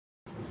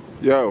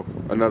Yo,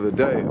 another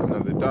day,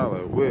 another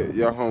dollar with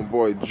your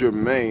homeboy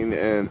Jermaine,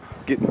 and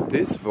getting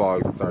this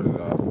vlog started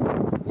off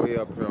way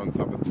up here on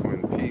top of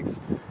Twin Peaks.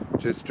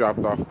 Just dropped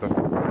off the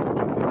first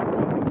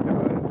delivery,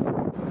 guys.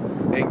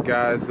 And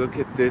guys, look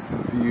at this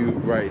view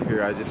right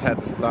here. I just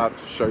had to stop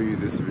to show you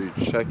this view.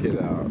 Check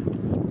it out.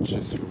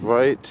 Just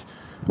right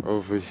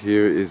over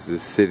here is the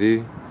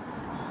city.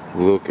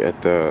 Look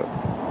at the,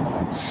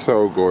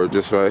 so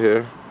gorgeous right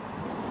here.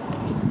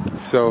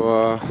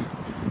 So,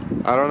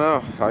 I don't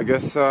know. I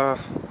guess, don't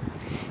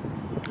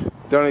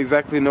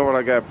exactly know what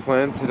I got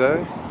planned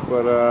today,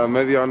 but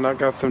maybe I'll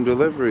knock out some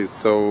deliveries.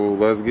 So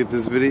let's get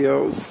this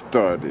video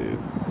started.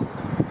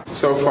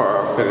 So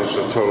far, I've finished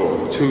a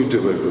total of 2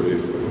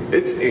 deliveries.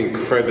 It's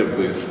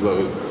incredibly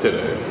slow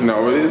today.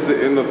 Now, it is the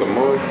end of the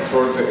month.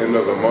 Towards the end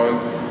of the month,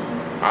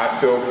 I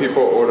feel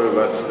people order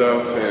less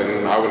stuff,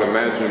 and I would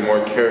imagine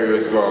more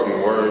carriers go out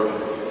and work.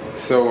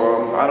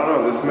 So, I don't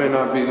know, this may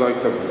not be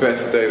like the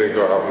best day to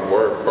go out and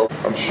work, but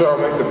I'm sure I'll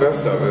make the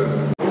best of it.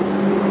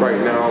 Right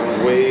now,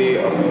 I'm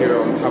way up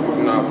here on top of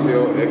Knob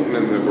Hill,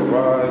 exiting the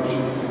garage.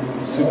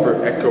 Super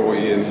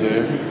echoey in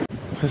here.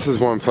 This is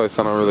one place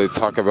I don't really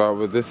talk about,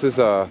 but this is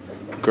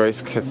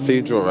Grace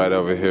Cathedral right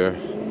over here.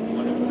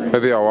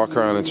 Maybe I'll walk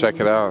around and check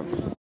it out.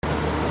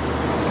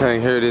 Dang,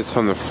 here it is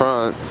from the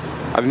front.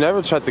 I've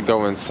never tried to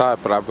go inside,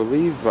 but I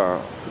believe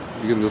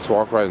you can just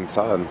walk right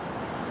inside.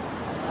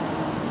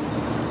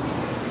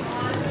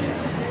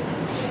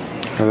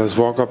 And let's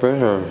walk up in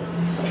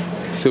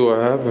here, see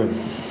what happened.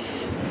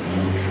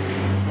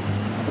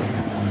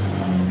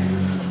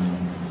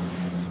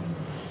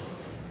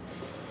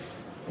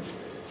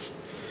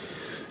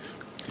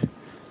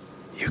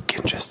 You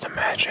can just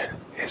imagine,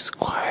 it's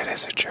quiet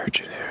as a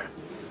church in here.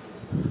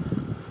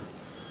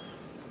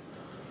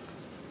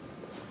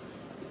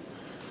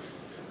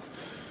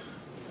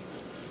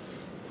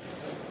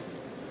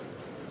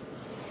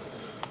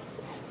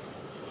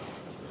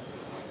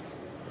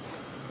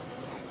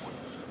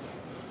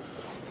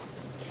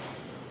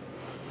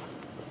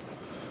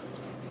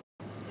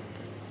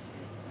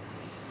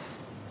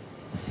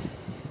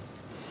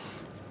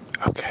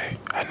 Okay,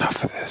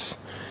 enough of this.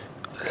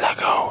 Let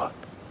go.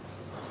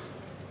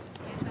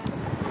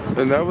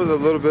 And that was a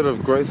little bit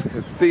of Grace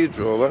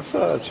Cathedral. Let's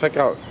check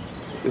out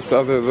this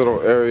other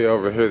little area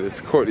over here, this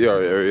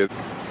courtyard area.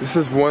 This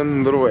is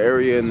one little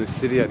area in the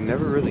city I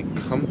never really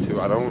come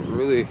to. I don't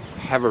really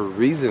have a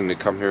reason to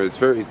come here. It's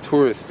very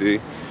touristy.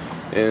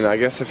 And I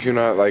guess if you're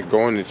not like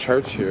going to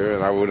church here,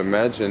 and I would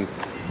imagine,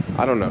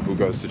 I don't know who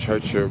goes to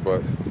church here,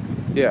 but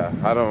yeah,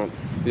 I don't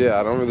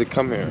really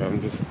come here.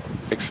 I'm just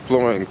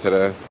exploring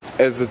today.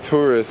 As a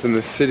tourist in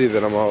the city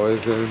that I'm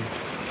always in.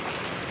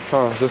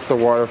 Just a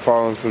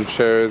waterfall and some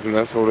chairs and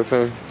that sort of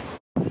thing.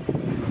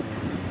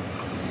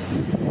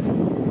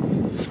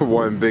 It's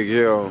one big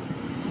hill.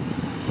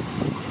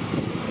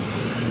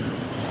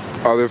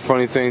 Other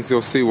funny things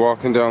you'll see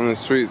walking down the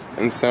streets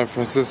in San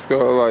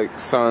Francisco, like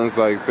signs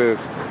like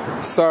this.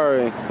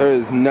 Sorry, there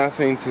is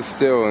nothing to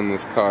steal in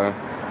this car.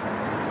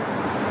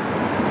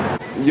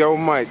 Yo,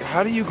 Mike,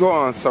 how do you go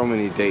on so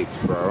many dates,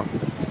 bro?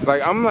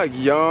 Like, I'm like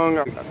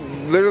young.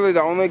 Literally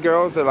the only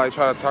girls that like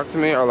try to talk to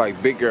me are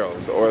like big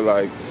girls, or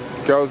like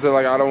girls that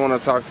like I don't want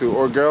to talk to,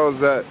 or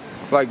girls that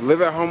like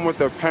live at home with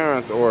their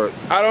parents, or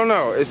I don't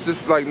know. It's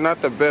just like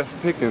not the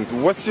best pickings.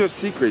 What's your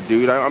secret,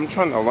 dude? I'm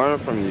trying to learn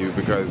from you,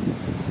 because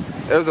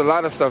there's a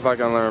lot of stuff I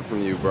can learn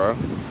from you, bro.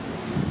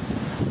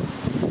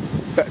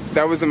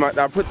 That was in my,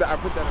 I put that.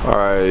 All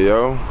right,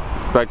 yo,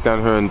 back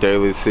down here in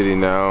Daly City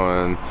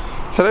now, and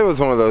today was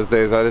one of those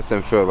days I just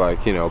didn't feel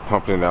like, you know,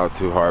 pumping it out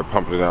too hard,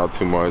 pumping it out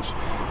too much.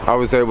 I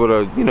was able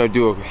to, you know,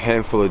 do a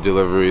handful of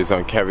deliveries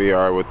on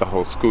Caviar with the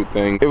whole Scoot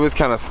thing. It was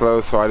kind of slow,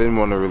 so I didn't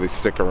want to really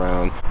stick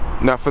around.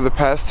 Now, for the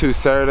past 2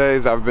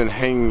 Saturdays, I've been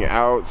hanging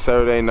out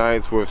Saturday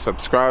nights with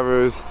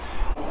subscribers.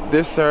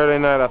 This Saturday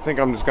night, I think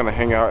I'm just gonna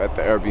hang out at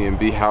the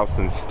Airbnb house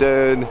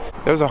instead.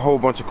 There's a whole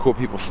bunch of cool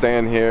people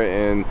staying here,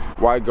 and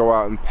why go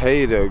out and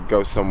pay to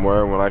go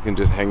somewhere when I can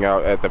just hang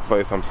out at the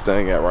place I'm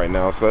staying at right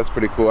now? So that's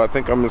pretty cool. I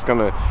think I'm just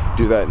gonna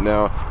do that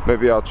now.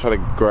 Maybe I'll try to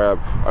grab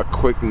a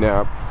quick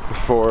nap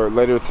before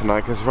later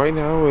tonight, because right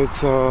now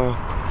it's,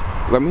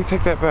 let me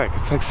take that back.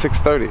 It's like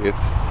 6:30.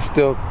 It's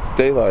still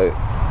daylight.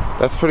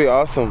 That's pretty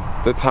awesome.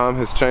 The time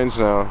has changed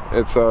now.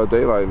 It's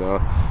daylight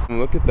now. And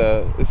look at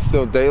that. It's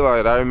still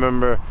daylight. I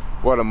remember,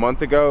 what, a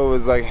month ago it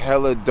was like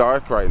hella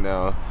dark right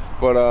now.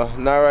 But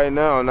not right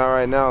now, not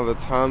right now. The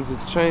times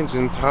is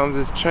changing, times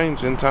is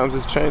changing, times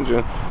is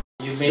changing.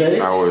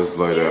 Hours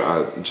later,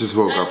 I just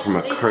woke up from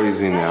a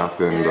crazy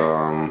nap, and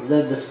Is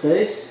that the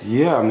space?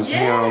 yeah, I'm just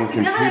hanging out on the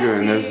computer,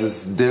 and there's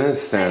this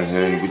dentist stand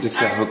here, and we just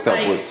got hooked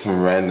up with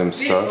some random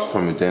stuff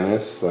from a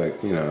dentist,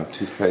 like, you know,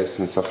 toothpaste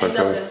and stuff like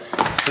that.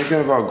 Thinking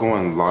about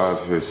going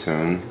live here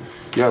soon.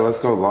 Yeah, let's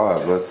go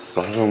live. I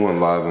haven't went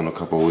live in a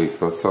couple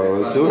weeks. Let's do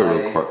it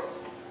real quick.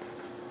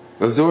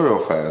 Let's do it real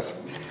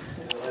fast.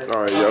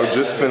 Alright, yo,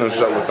 just finished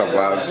up with a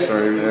live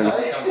stream, and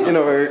you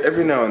know,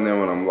 every now and then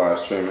when I'm live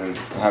streaming,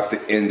 I have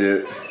to end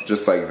it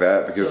just like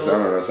that, because I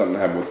don't know, something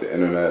happened with the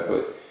internet,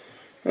 but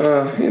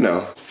You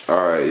know.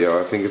 Alright, yo,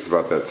 I think it's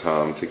about that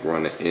time to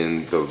run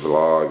in the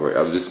vlog. Like,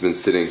 I've just been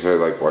sitting here,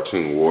 like,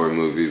 watching war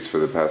movies for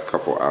the past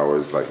couple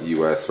hours, like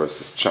US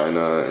versus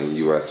China, and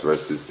US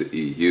versus the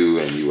EU,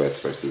 and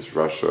US versus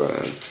Russia,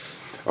 and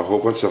a whole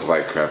bunch of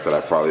light crap that I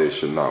probably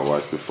should not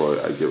watch before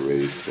I get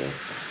ready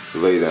to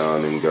lay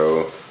down and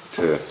go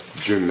to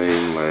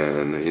Jermaine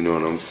land. You know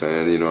what I'm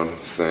saying? You know what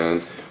I'm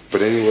saying?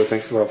 But anyway,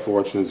 thanks a lot for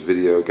watching this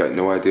video. Got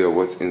no idea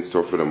what's in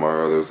store for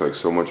tomorrow. There's like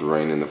so much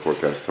rain in the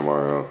forecast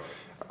tomorrow.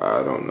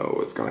 I don't know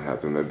what's gonna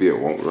happen. Maybe it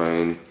won't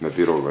rain.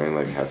 Maybe it'll rain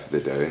like half of the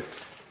day.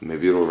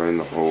 Maybe it'll rain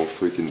the whole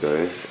freaking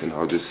day and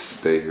I'll just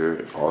stay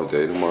here all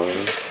day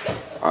tomorrow.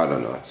 I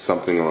don't know.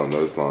 Something along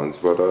those lines.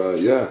 But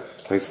yeah,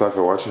 thanks a lot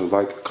for watching.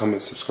 Like,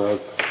 comment, subscribe.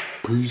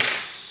 Peace.